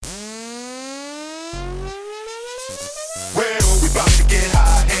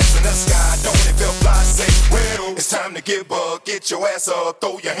It's time to give up, get your ass up,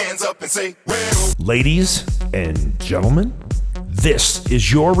 throw your hands up and say, well. Ladies and gentlemen, this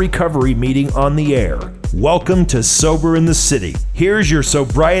is your recovery meeting on the air. Welcome to Sober in the City. Here's your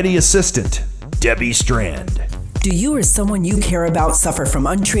sobriety assistant, Debbie Strand. Do you or someone you care about suffer from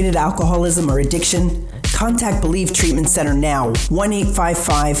untreated alcoholism or addiction? Contact Believe Treatment Center now,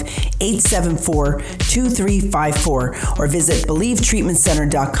 1-855-874-2354, or visit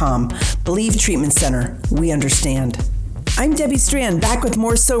BelieveTreatmentCenter.com. Believe Treatment Center, we understand. I'm Debbie Strand, back with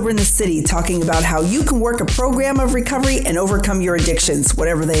more Sober in the City, talking about how you can work a program of recovery and overcome your addictions,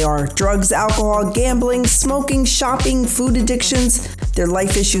 whatever they are. Drugs, alcohol, gambling, smoking, shopping, food addictions. They're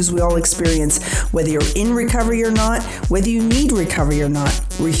life issues we all experience. Whether you're in recovery or not, whether you need recovery or not,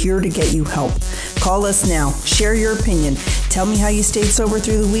 we're here to get you help. Call us now. Share your opinion. Tell me how you stayed sober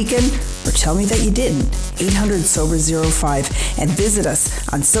through the weekend, or tell me that you didn't. 800-SOBER-05. And visit us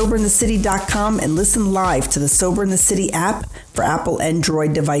on SoberInTheCity.com and listen live to the Sober in the City app for Apple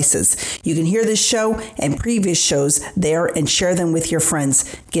Android devices. You can hear this show and previous shows there and share them with your friends.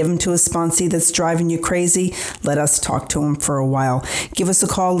 Give them to a sponsee that's driving you crazy. Let us talk to them for a while. Give us a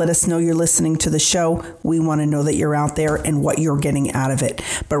call. Let us know you're listening to the show. We want to know that you're out there and what you're getting out of it.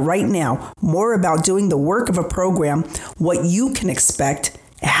 But right now, more about doing the work of a program, what you can expect,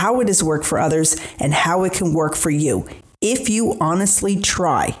 how it has worked for others, and how it can work for you if you honestly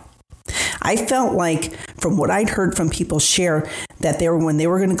try. I felt like, from what I'd heard from people share, that when they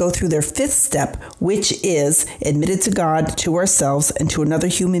were going to go through their fifth step, which is admitted to God, to ourselves, and to another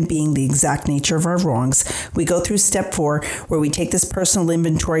human being the exact nature of our wrongs, we go through step 4, where we take this personal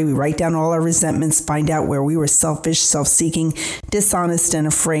inventory, we write down all our resentments, find out where we were selfish, self-seeking, dishonest, and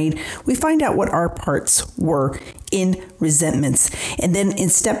afraid. We find out what our parts were in resentments. And then in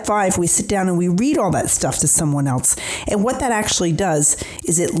step 5, we sit down and we read all that stuff to someone else. And what that actually does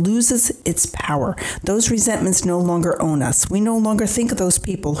is it loses its power. Those resentments no longer own us. We no longer think of those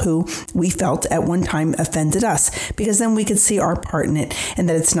people who we felt at one time offended us, because then we could see our part in it and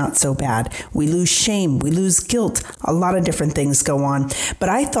that it's not so bad. We lose shame. We lose guilt. A lot of different things go on. But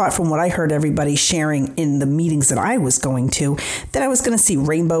I thought, from what I heard everybody sharing in the meetings that I was going to, that I was going to see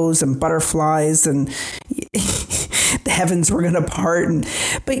rainbows and butterflies and the heavens were going to part.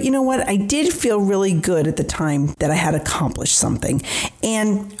 But you know what? I did feel really good at the time that I had accomplished something.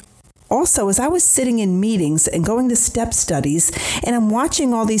 And also, as I was sitting in meetings and going to step studies, and I'm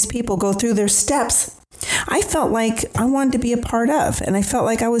watching all these people go through their steps, I felt like I wanted to be a part of, and I felt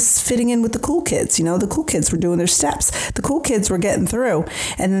like I was fitting in with the cool kids. You know, the cool kids were doing their steps. The cool kids were getting through,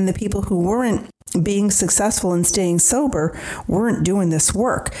 and then the people who weren't being successful in staying sober weren't doing this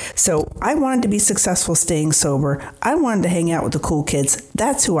work. So I wanted to be successful staying sober. I wanted to hang out with the cool kids.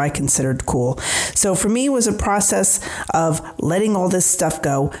 That's who I considered cool. So for me, it was a process of letting all this stuff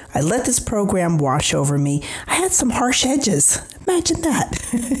go. I let this program wash over me. I had some harsh edges. Imagine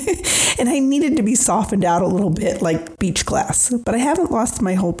that. And I needed to be softened out a little bit like beach glass. But I haven't lost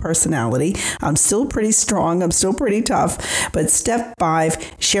my whole personality. I'm still pretty strong. I'm still pretty tough. But step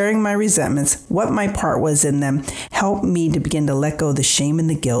 5, sharing my resentments, what my part was in them, helped me to begin to let go of the shame and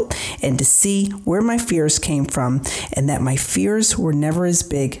the guilt and to see where my fears came from, and that my fears were never as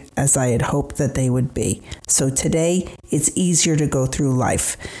big as I had hoped that they would be. So today, it's easier to go through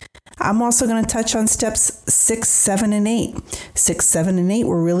life. I'm also going to touch on steps 6, 7, and 8. 6, 7, and 8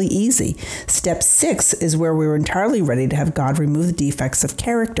 were really easy. Step 6 is where we were entirely ready to have God remove the defects of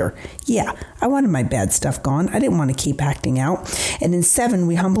character. Yeah, I wanted my bad stuff gone. I didn't want to keep acting out. And in 7,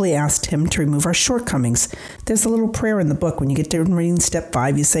 we humbly asked Him to remove our shortcomings. There's a little prayer in the book. When you get to reading step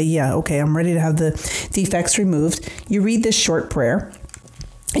 5, you say, yeah, okay, I'm ready to have the defects removed. You read this short prayer,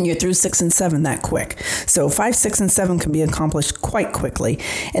 and you're through 6 and 7 that quick. So 5, 6, and 7 can be accomplished quite quickly.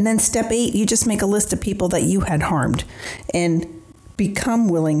 And then step 8, you just make a list of people that you had harmed and become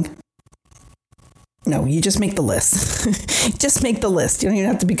willing. No, you just make the list. Just make the list. You don't even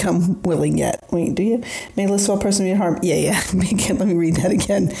have to become willing yet. Wait, do you? Make a list of all persons we'd harmed? Yeah. Let me read that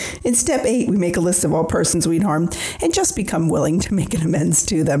again. In step 8, we make a list of all persons we'd harmed and just become willing to make an amends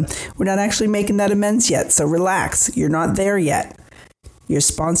to them. We're not actually making that amends yet, so relax. You're not there yet. Your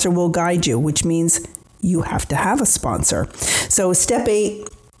sponsor will guide you, which means you have to have a sponsor. So step 8,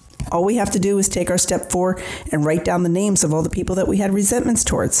 all we have to do is take our step 4 and write down the names of all the people that we had resentments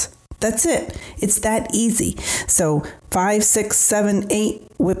towards. That's it. It's that easy. So 5, 6, 7, 8,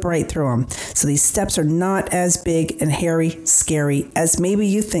 whip right through them. So these steps are not as big and hairy, scary as maybe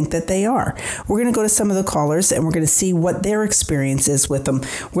you think that they are. We're going to go to some of the callers and we're going to see what their experience is with them.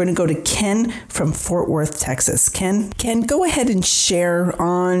 We're going to go to Ken from Fort Worth, Texas. Ken, go ahead and share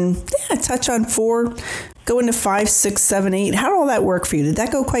on, touch on 4. go into 5, 6, 7, 8. How did all that work for you? Did that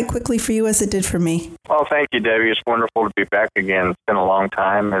go quite quickly for you as it did for me? Well, thank you, Debbie. It's wonderful to be back again. It's been a long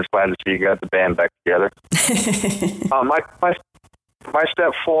time. I was glad to see you got the band back together. My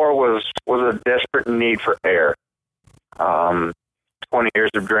step 4 was a desperate need for air. 20 years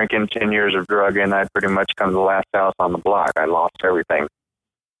of drinking, 10 years of drugging. I'd pretty much come to the last house on the block. I lost everything.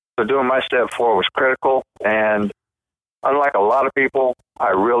 So doing my step 4 was critical, and unlike a lot of people, I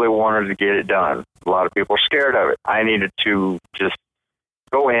really wanted to get it done. A lot of people are scared of it. I needed to just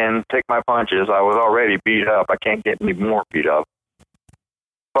go in, take my punches. I was already beat up. I can't get any more beat up.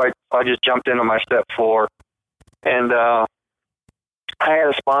 But I just jumped into my step 4, and I had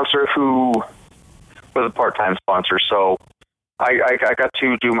a sponsor who was a part-time sponsor, so I got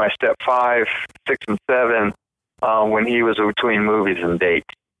to do my step 5, 6, and 7 when he was between movies and dates.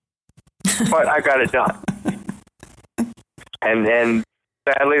 But I got it done. And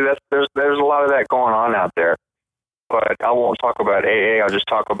sadly, there's a lot of that going on out there. But I won't talk about AA. I'll just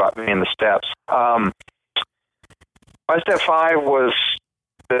talk about me and the steps. My step 5 was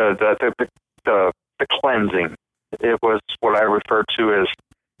the cleansing. It was what I refer to as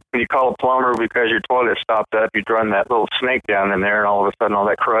when you call a plumber because your toilet stopped up, you run that little snake down in there, and all of a sudden all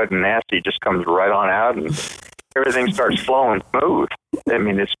that crud and nasty just comes right on out, and everything starts flowing smooth. I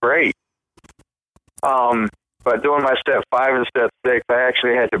mean, it's great. But doing my step 5 and step 6, I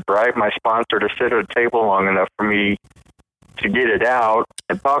actually had to bribe my sponsor to sit at a table long enough for me to get it out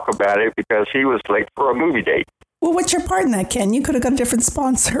and talk about it because he was late for a movie date. Well, what's your part in that, Ken? You could have got a different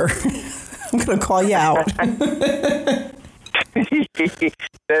sponsor. I'm going to call you out.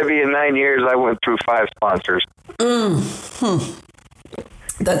 Debbie, in 9 years, I went through 5 sponsors.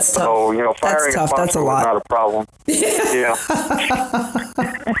 That's tough. So, firing a sponsor That's a lot. was not a problem. Yeah.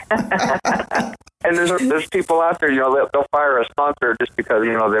 And there's people out there, they'll fire a sponsor just because,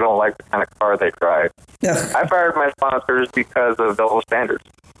 they don't like the kind of car they drive. Yeah. I fired my sponsors because of double standards.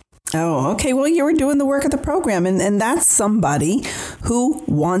 Oh, okay. Well, you were doing the work of the program, and that's somebody who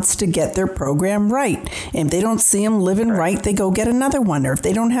wants to get their program right. And if they don't see them living right, they go get another one. Or if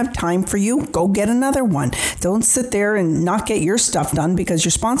they don't have time for you, go get another one. Don't sit there and not get your stuff done because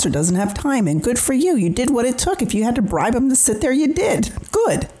your sponsor doesn't have time. And good for you. You did what it took. If you had to bribe them to sit there, you did.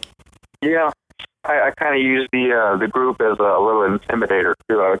 Good. Yeah. I kind of use the group as a little intimidator,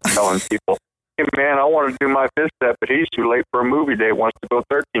 too. I was telling people, hey, man, I want to do my 5th step, but he's too late for a movie date, wants to go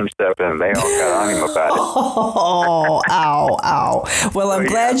 13 step, and they all got on him about it. Oh, ow. Well, I'm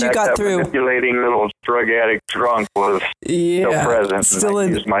glad you got through. Manipulating little drug addict drunk was still present, and I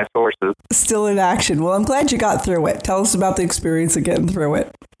used my sources. Still in action. Well, I'm glad you got through it. Tell us about the experience of getting through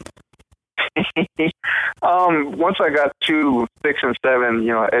it. Once I got to 6 and 7,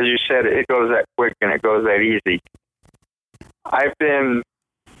 as you said, it goes that quick and it goes that easy. I've been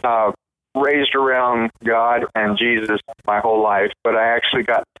raised around God and Jesus my whole life, but I actually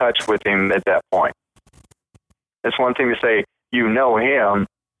got in touch with him at that point. It's one thing to say you know him,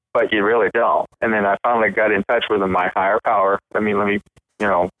 but you really don't. And then I finally got in touch with him, my higher power. Let me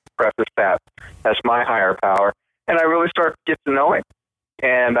preface that. That's my higher power. And I really started to get to know him.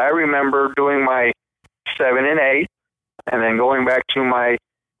 And I remember doing my 7 and 8, and then going back to my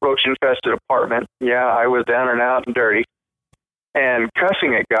roach-infested apartment. Yeah, I was down and out and dirty. And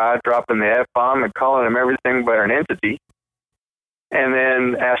cussing at God, dropping the F-bomb and calling him everything but an entity. And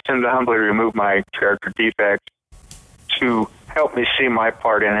then asked him to humbly remove my character defects to help me see my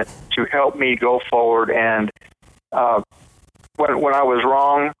part in it, to help me go forward. And when I was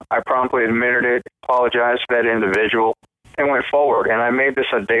wrong, I promptly admitted it, apologized to that individual, and went forward. And I made this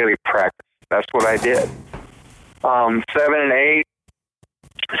a daily practice. That's what I did. 7 and 8.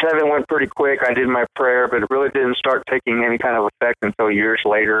 7 went pretty quick. I did my prayer, but it really didn't start taking any kind of effect until years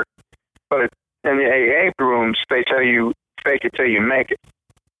later. But in the AA rooms, they tell you, fake it till you make it.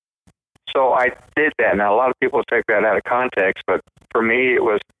 So I did that. Now, a lot of people take that out of context, but for me, it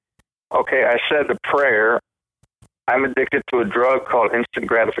was, okay, I said the prayer. I'm addicted to a drug called instant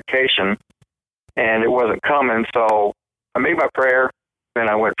gratification, and it wasn't coming, so I made my prayer, then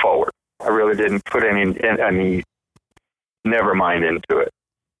I went forward. I really didn't put any never mind into it.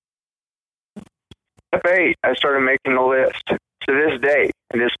 Step 8, I started making a list. To this day,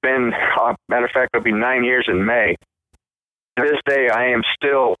 and it's been, matter of fact, it'll be 9 years in May. To this day, I am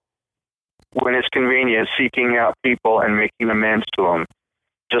still, when it's convenient, seeking out people and making amends to them.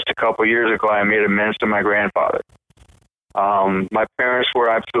 Just a couple years ago, I made amends to my grandfather. My parents were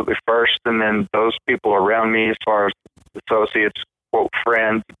absolutely first, and then those people around me, as far as associates, quote,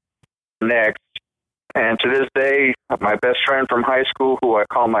 friends, next. And to this day, my best friend from high school, who I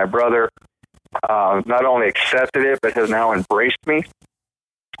call my brother, not only accepted it, but has now embraced me.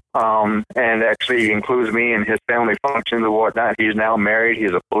 and actually includes me in his family functions and whatnot. He's now married.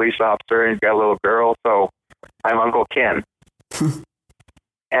 He's a police officer, and he's got a little girl. So I'm Uncle Ken.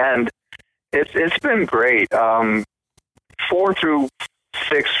 And it's been great. 4 through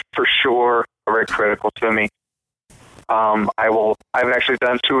 6 for sure are very critical to me. I've actually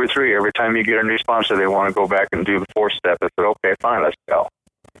done 2 or 3. Every time you get a new sponsor, they want to go back and do the 4th step. I said, okay, fine, let's go.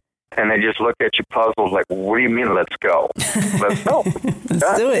 And they just look at you puzzled, like, what do you mean, let's go? Let's go.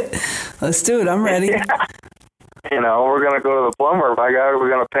 Let's do it. Let's do it. I'm ready. Yeah. You know, we're going to go to the plumber. By God, we're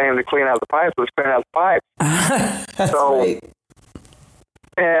going to pay him to clean out the pipes. Let's clean out the pipes. That's right.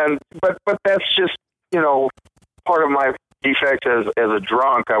 But that's just, you know, part of my defect as a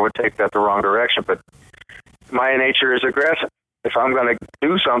drunk. I would take that the wrong direction. But my nature is aggressive. If I'm going to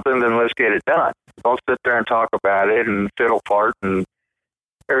do something, then let's get it done. Don't sit there and talk about it and fiddle part and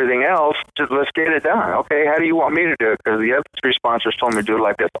everything else. Just let's get it done. Okay, how do you want me to do it? Because the other 3 sponsors told me to do it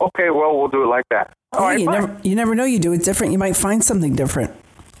like this. Okay, well, we'll do it like that. All right, you never know. You do it different. You might find something different.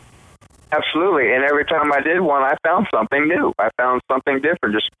 Absolutely. And every time I did one, I found something new. I found something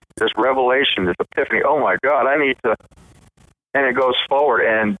different. Just this revelation, this epiphany. Oh, my God, I need to. And it goes forward.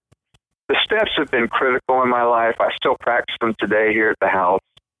 And the steps have been critical in my life. I still practice them today here at the house.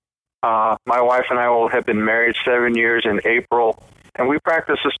 My wife and I will have been married 7 years in April, and we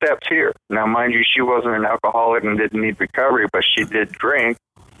practice the steps here. Now, mind you, she wasn't an alcoholic and didn't need recovery, but she did drink.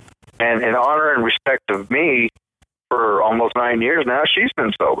 And in honor and respect of me, for almost 9 years now, she's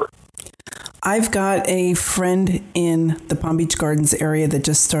been sober. I've got a friend in the Palm Beach Gardens area that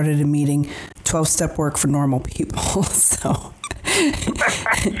just started a meeting, 12-step work for normal people. So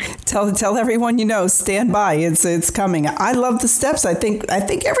tell everyone you know, stand by. It's coming. I love the steps. I think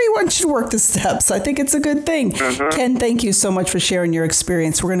everyone should work the steps. I think it's a good thing. Mm-hmm. Ken, thank you so much for sharing your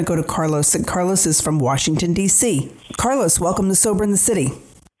experience. We're going to go to Carlos, and Carlos is from Washington, D.C. Carlos, welcome to Sober in the City.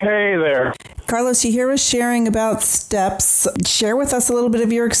 Hey there. Carlos, you hear us sharing about steps. Share with us a little bit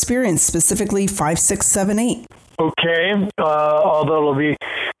of your experience, specifically 5, 6, 7, 8. Okay, although it'll be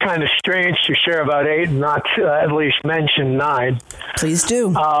kind of strange to share about 8 and not at least mention 9. Please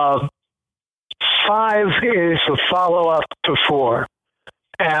do. 5 is the follow-up to 4.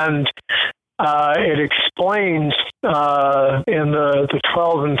 And it explains in the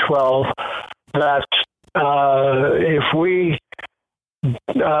 12 and 12 that if we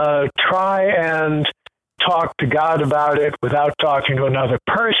try and talk to God about it without talking to another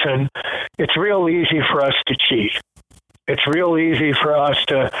person, it's real easy for us to cheat. It's real easy for us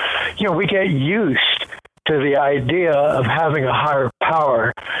to, we get used to the idea of having a higher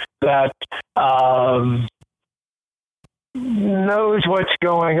power that knows what's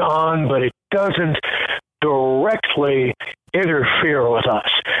going on, but it doesn't directly interfere with us.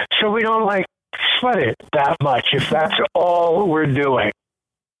 So we don't sweat it that much if that's all we're doing.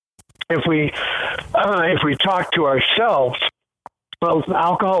 If we talk to ourselves, well,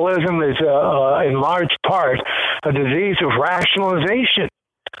 alcoholism is in large part a disease of rationalization.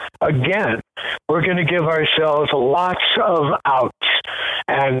 Again, we're going to give ourselves lots of outs,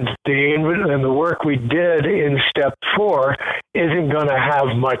 and the work we did in step 4 isn't going to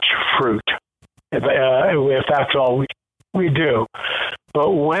have much fruit if that's all we do.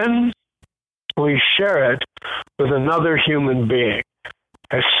 But when we share it with another human being,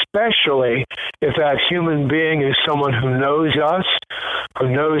 especially if that human being is someone who knows us, who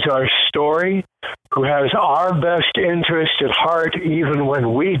knows our story, who has our best interest at heart even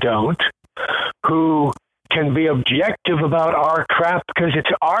when we don't, who can be objective about our crap because it's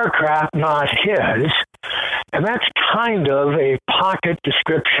our crap, not his. And that's kind of a pocket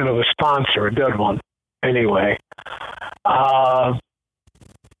description of a sponsor, a good one, anyway.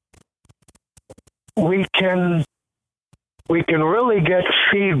 We can really get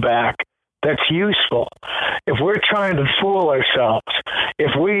feedback that's useful. If we're trying to fool ourselves,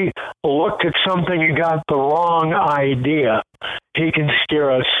 if we looked at something and got the wrong idea, he can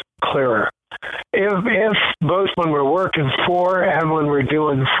steer us clearer. If both when we're working 4 and when we're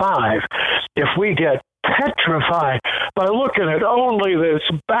doing 5, if we get petrified by looking at only this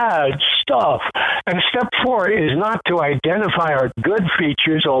bad stuff, and step 4 is not to identify our good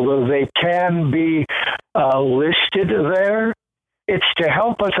features, although they can be listed there. It's to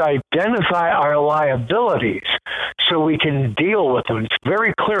help us identify our liabilities so we can deal with them. It's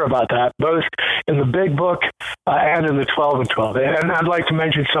very clear about that, both in the big book and in the 12 and 12. And I'd like to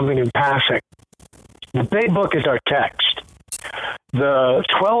mention something in passing. The big book is our text. The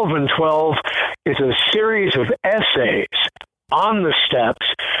 12 and 12 is a series of essays on the steps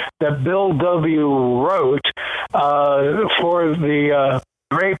that Bill W. wrote for the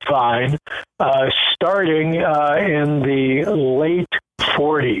Grapevine, starting in the late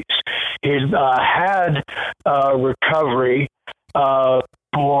 40s. He'd had recovery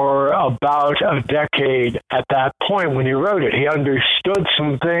for about a decade at that point when he wrote it. He understood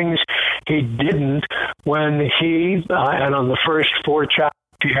some things he didn't when he, and on the first 4 chapters,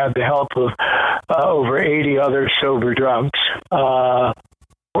 he had the help of over 80 other sober drunks, wrote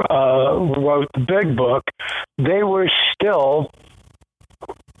the big book. They were still,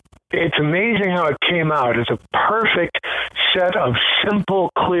 it's amazing how it came out as a perfect set of simple,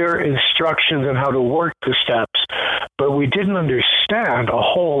 clear instructions on how to work the steps. But we didn't understand a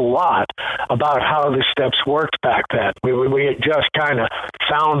whole lot about how the steps worked back then. We had just kind of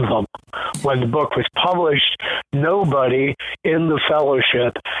found them. When the book was published, nobody in the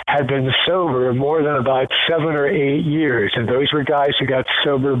fellowship had been sober more than about 7 or 8 years. And those were guys who got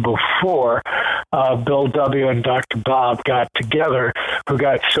sober before Bill W. and Dr. Bob got together, who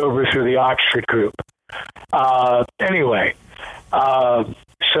got sober through the Oxford group.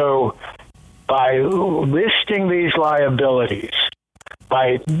 So by listing these liabilities,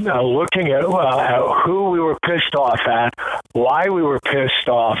 by looking at who we were pissed off at, why we were pissed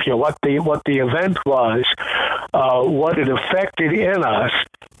off, what the event was, what it affected in us,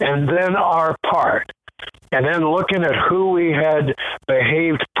 and then our part. And then looking at who we had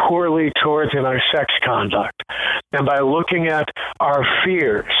behaved poorly towards in our sex conduct. And by looking at our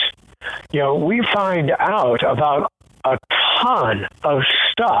fears, we find out about a ton of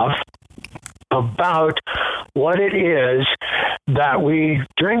stuff about what it is that we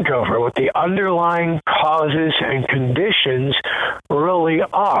drink over, what the underlying causes and conditions really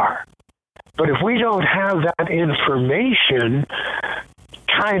are. But if we don't have that information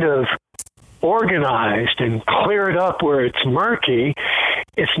kind of organized and cleared up where it's murky,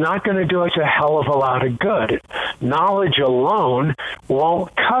 it's not going to do us a hell of a lot of good. Knowledge alone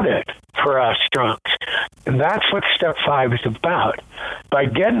won't cut it for us drunks. And that's what Step 5 is about. By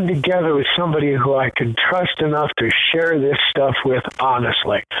getting together with somebody who I can trust enough to share this stuff with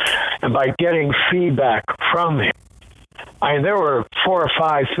honestly, and by getting feedback from him. There were 4 or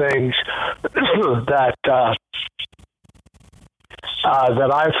 5 things that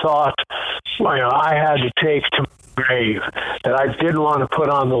I thought I had to take to my grave, that I didn't want to put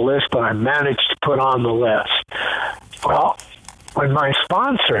on the list, but I managed to put on the list. Well, when my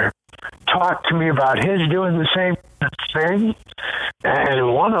sponsor talked to me about his doing the same thing,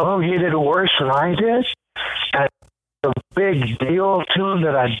 and one of them, he did it worse than I did, and a big deal to him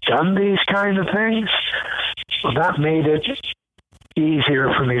that I'd done these kind of things, well, that made it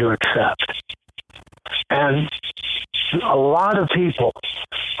easier for me to accept. And a lot of people,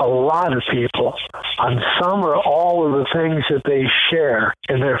 on some or all of the things that they share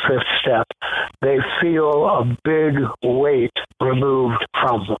in their 5th step, they feel a big weight removed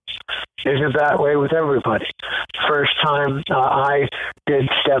from them. Isn't that way with everybody? First time I did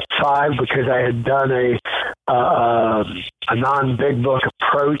Step 5 because I had done a non-big book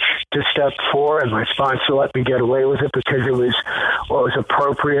approach to Step 4, and my sponsor let me get away with it because it was what was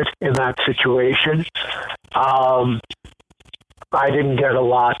appropriate in that situation. I didn't get a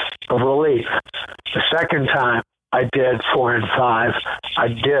lot of relief. The second time I did 4 and 5, I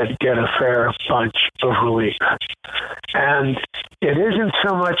did get a fair bunch of relief. And it isn't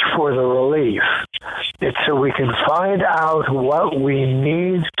so much for the relief. It's so we can find out what we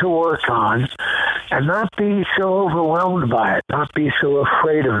need to work on and not be so overwhelmed by it, not be so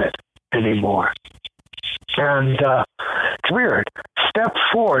afraid of it anymore. And it's weird. Step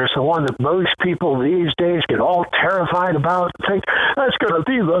 4 is the one that most people these days get all terrified about and think, that's going to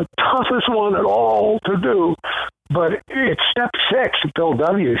be the toughest one at all to do. But it's Step 6 that Bill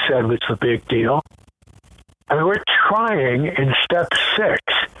W. said was the big deal. I mean, we're trying in Step 6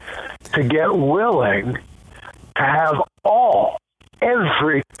 to get willing to have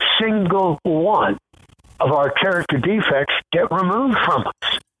every single one of our character defects get removed from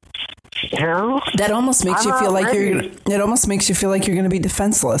us. That almost makes you feel like it almost makes you feel like you're going to be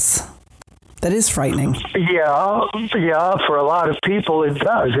defenseless. That is frightening. Yeah, for a lot of people it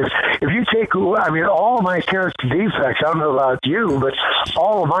does. If you take, all of my character defects, I don't know about you, but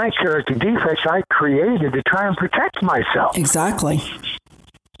all of my character defects I created to try and protect myself. Exactly.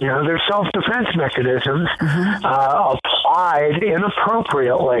 They're self-defense mechanisms applied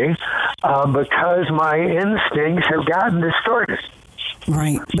inappropriately because my instincts have gotten distorted.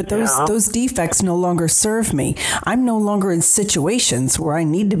 Right. But those defects no longer serve me. I'm no longer in situations where I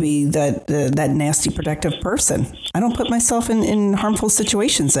need to be that nasty protective person. I don't put myself in harmful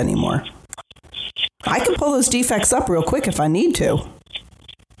situations anymore. I can pull those defects up real quick if I need to.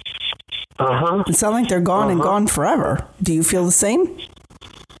 It's not like they're gone and gone forever. Do you feel the same?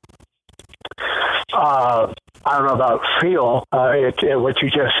 I don't know about feel. What you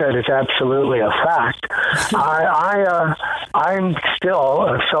just said is absolutely a fact. I'm still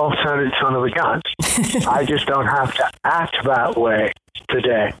a self-centered son of a gun. I just don't have to act that way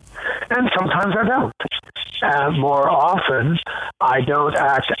today. And sometimes I don't. More often, I don't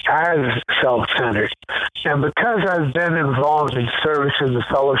act as self-centered. And because I've been involved in service in the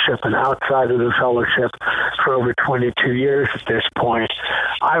fellowship and outside of the fellowship for over 22 years at this point,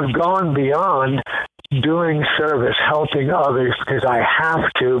 I've gone beyond doing service, helping others because I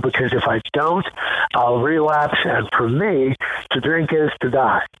have to, because if I don't, I'll relapse. And for me, to drink is to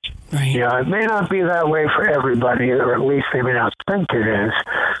die. Right. It may not be that way for everybody, or at least they may not think it is.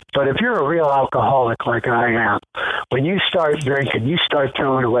 But if you're a real alcoholic like I am, when you start drinking, you start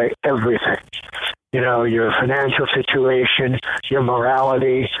throwing away everything. Your financial situation, your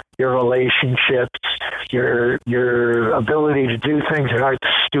morality, your relationships, your ability to do things that aren't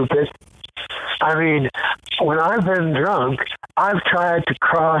stupid. I mean, when I've been drunk, I've tried to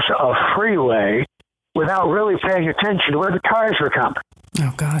cross a freeway without really paying attention to where the cars were coming.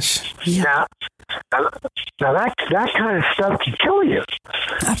 Oh, gosh. Yeah. Now that kind of stuff can kill you.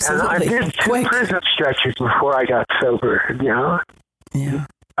 Absolutely. And I did 2 prison stretches before I got sober, Yeah.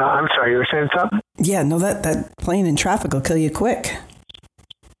 I'm sorry, you were saying something? Yeah, no, that playing in traffic will kill you quick.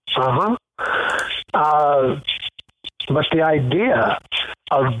 Uh-huh. But the idea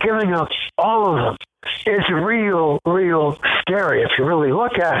of giving up all of them is real scary if you really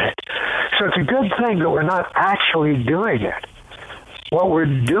look at it. So it's a good thing that we're not actually doing it. What we're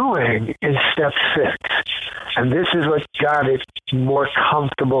doing is step 6, and this is what got it more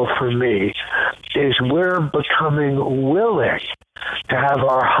comfortable for me, is we're becoming willing to have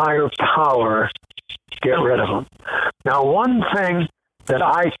our higher power get rid of them. Now, one thing that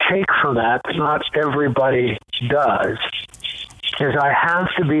I take from that not everybody does, is I have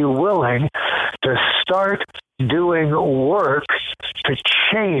to be willing to start doing work to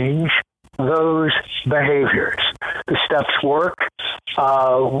change those behaviors. The steps work.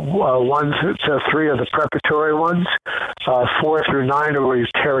 1 to 3 are the preparatory ones. 4 through 9 are where you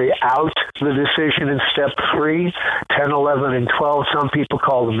carry out the decision in step 3. 10, 11, and 12, some people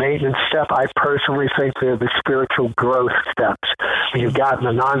call the maintenance step. I personally think they're the spiritual growth steps. When you've gotten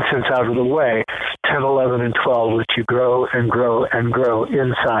the nonsense out of the way, 10, 11, and 12, which you grow and grow and grow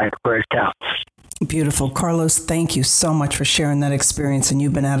inside where it counts. Beautiful. Carlos, thank you so much for sharing that experience, and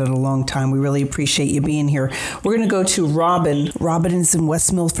you've been at it a long time. We really appreciate you being here. We're going to go to Robin. Robin is in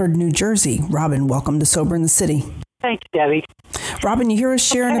West Milford, New Jersey. Robin, welcome to Sober in the City. Thanks, Debbie. Robin, you hear us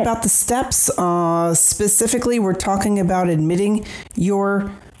sharing about the steps. Specifically, we're talking about admitting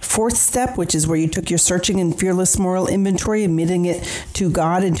your 4th step, which is where you took your searching and fearless moral inventory, admitting it to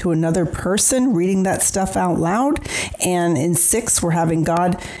God and to another person, reading that stuff out loud. And in 6, we're having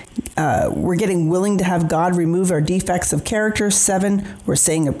we're getting willing to have God remove our defects of character. 7, we're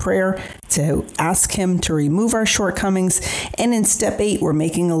saying a prayer to ask Him to remove our shortcomings. And in step 8, we're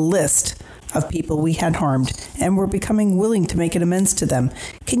making a list of people we had harmed, and we're becoming willing to make an amends to them.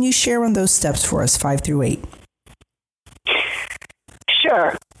 Can you share on those steps for us, 5 through 8?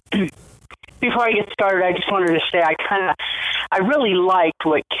 Sure. Before I get started, I just wanted to say I really liked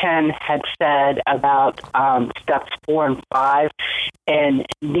what Ken had said about steps 4 and 5 and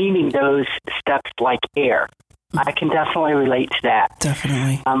naming those steps like air. I can definitely relate to that.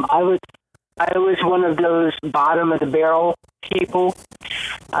 Definitely. I was one of those bottom of the barrel people.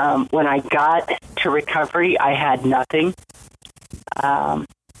 When I got to recovery, I had nothing.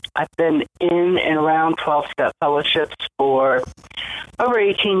 I've been in and around 12-step fellowships for over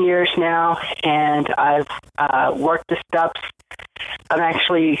 18 years now, and I've worked the steps. I'm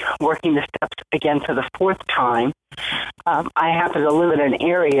actually working the steps again for the 4th time. I happen to live in an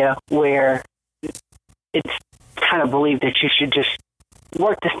area where it's kind of believed that you should just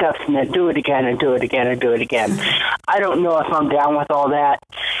work the steps and then do it again and do it again and do it again. I don't know if I'm down with all that,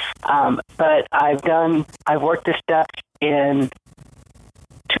 but I've worked the steps in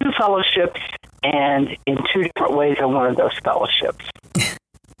 2 fellowships and in 2 different ways in one of those fellowships.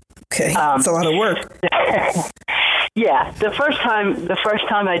 Okay, it's a lot of work. Yeah, the first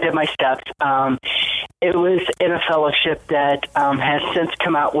time I did my steps, it was in a fellowship that has since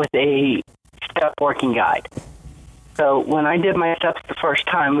come out with a step working guide. So when I did my steps the first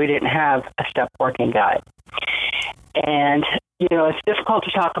time, we didn't have a step working guide. And, it's difficult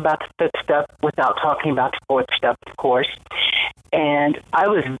to talk about the 5th step without talking about the 4th step, of course. And I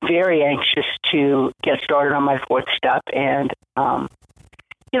was very anxious to get started on my 4th step. And,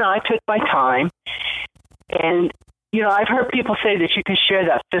 I took my time. And I've heard people say that you can share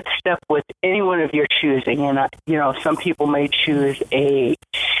that fifth step with anyone of your choosing. And, some people may choose a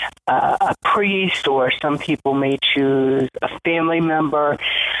priest, or some people may choose a family member.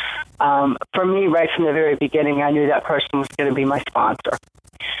 For me, right from the very beginning, I knew that person was going to be my sponsor.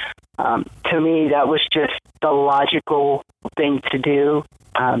 To me, that was just the logical thing to do,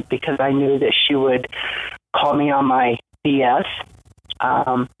 because I knew that she would call me on my BS.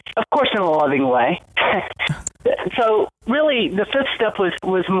 Of course, in a loving way. So really, the fifth step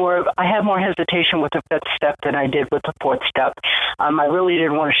was more of, I had more hesitation with the fifth step than I did with the fourth step. I really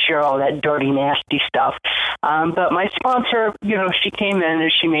didn't want to share all that dirty, nasty stuff. But my sponsor, she came in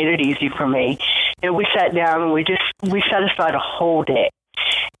and she made it easy for me. And we sat down and we set aside a whole day.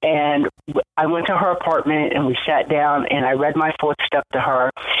 And I went to her apartment and we sat down and I read my fourth step to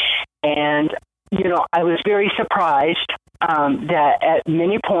her. And, I was very surprised that at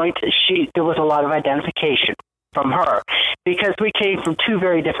many points there was a lot of identification from her, because we came from two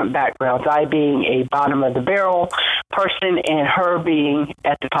very different backgrounds, I being a bottom of the barrel person and her being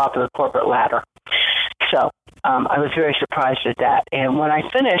at the top of the corporate ladder. So I was very surprised at that. And when I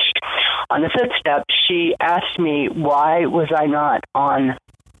finished on the fifth step, she asked me, why was I not on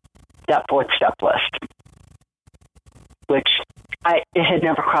that fourth step list? Which it had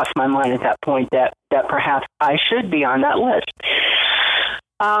never crossed my mind at that point that perhaps I should be on that list.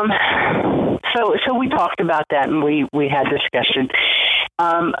 So we talked about that and we had discussion.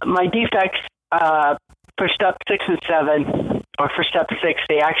 My defects for step 6 and 7, or for step 6,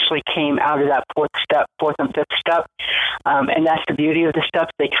 they actually came out of that fourth and fifth step. And that's the beauty of the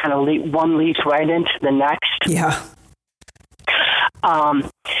steps. They kind of one leads right into the next. Yeah. And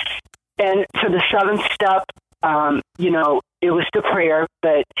for the seventh step, it was the prayer,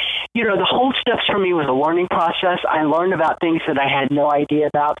 but, the whole steps for me was a learning process. I learned about things that I had no idea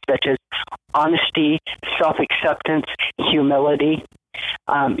about, such as honesty, self-acceptance, humility,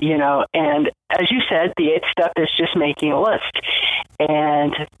 and as you said, the 8th step is just making a list.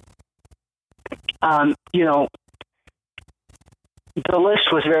 And, the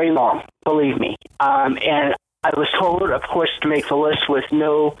list was very long, believe me. And I was told, of course, to make the list with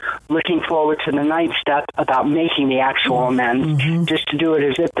no looking forward to the 9th step about making the actual amends, just to do it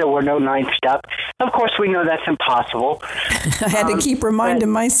as if there were no 9th step. Of course, we know that's impossible. I had to keep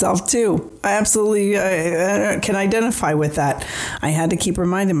reminding myself, too. I absolutely can identify with that. I had to keep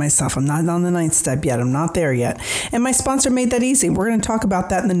reminding myself, I'm not on the 9th step yet. I'm not there yet. And my sponsor made that easy. We're going to talk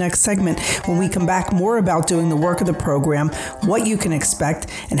about that in the next segment when we come back, more about doing the work of the program, what you can expect,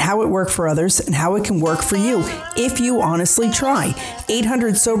 and how it worked for others, and how it can work for you if you honestly try.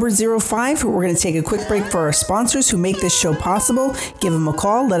 800-SOBER-05. We're going to take a quick break for our sponsors who make this show possible. Give them a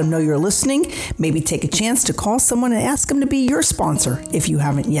call. Let them know you're listening. Maybe take a chance to call someone and ask them to be your sponsor if you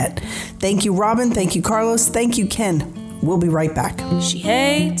haven't yet. Thank you, Robin. Thank you, Carlos. Thank you, Ken. We'll be right back. She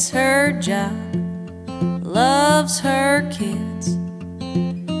hates her job, loves her kids,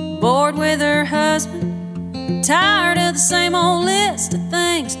 bored with her husband, tired of the same old list of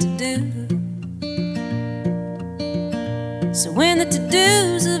things to do. So when the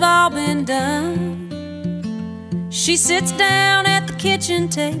to-dos have all been done, she sits down at the kitchen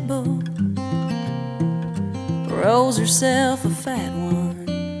table, rolls herself a fat one.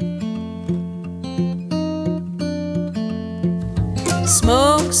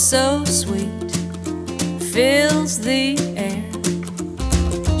 Smoke so sweet fills the air.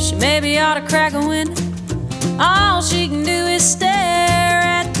 She maybe ought to crack a window. All she can do is stare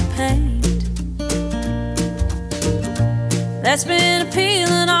at the paint that's been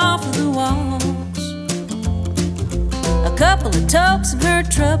peeling off of the walls. A couple of tokes and her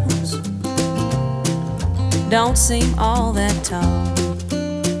troubles don't seem all that tall.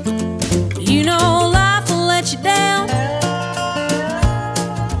 Life will let you down,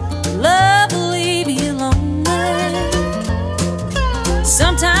 love will leave you lonely.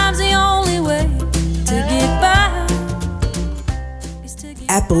 Sometimes the only way to get by is to get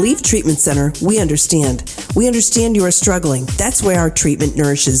At Believe Treatment Center, we understand. We understand you are struggling. That's why our treatment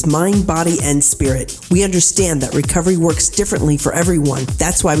nourishes mind, body, and spirit. We understand that recovery works differently for everyone.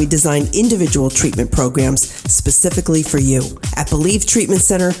 That's why we design individual treatment programs specifically for you. At Believe Treatment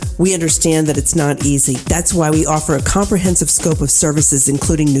Center, we understand that it's not easy. That's why we offer a comprehensive scope of services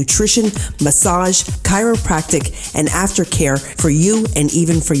including nutrition, massage, chiropractic, and aftercare for you and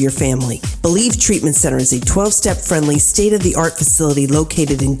even for your family. Believe Treatment Center is a 12-step friendly, state-of-the-art facility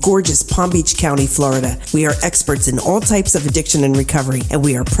located located in gorgeous Palm Beach County, Florida. We are experts in all types of addiction and recovery, and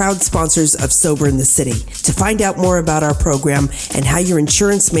we are proud sponsors of Sober in the City. To find out more about our program and how your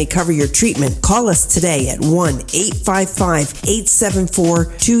insurance may cover your treatment, call us today at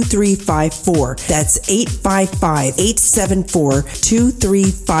 1-855-874-2354. That's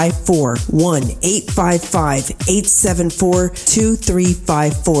 855-874-2354.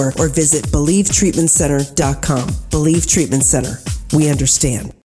 1-855-874-2354. Or visit BelieveTreatmentCenter.com. Believe Treatment Center. We understand.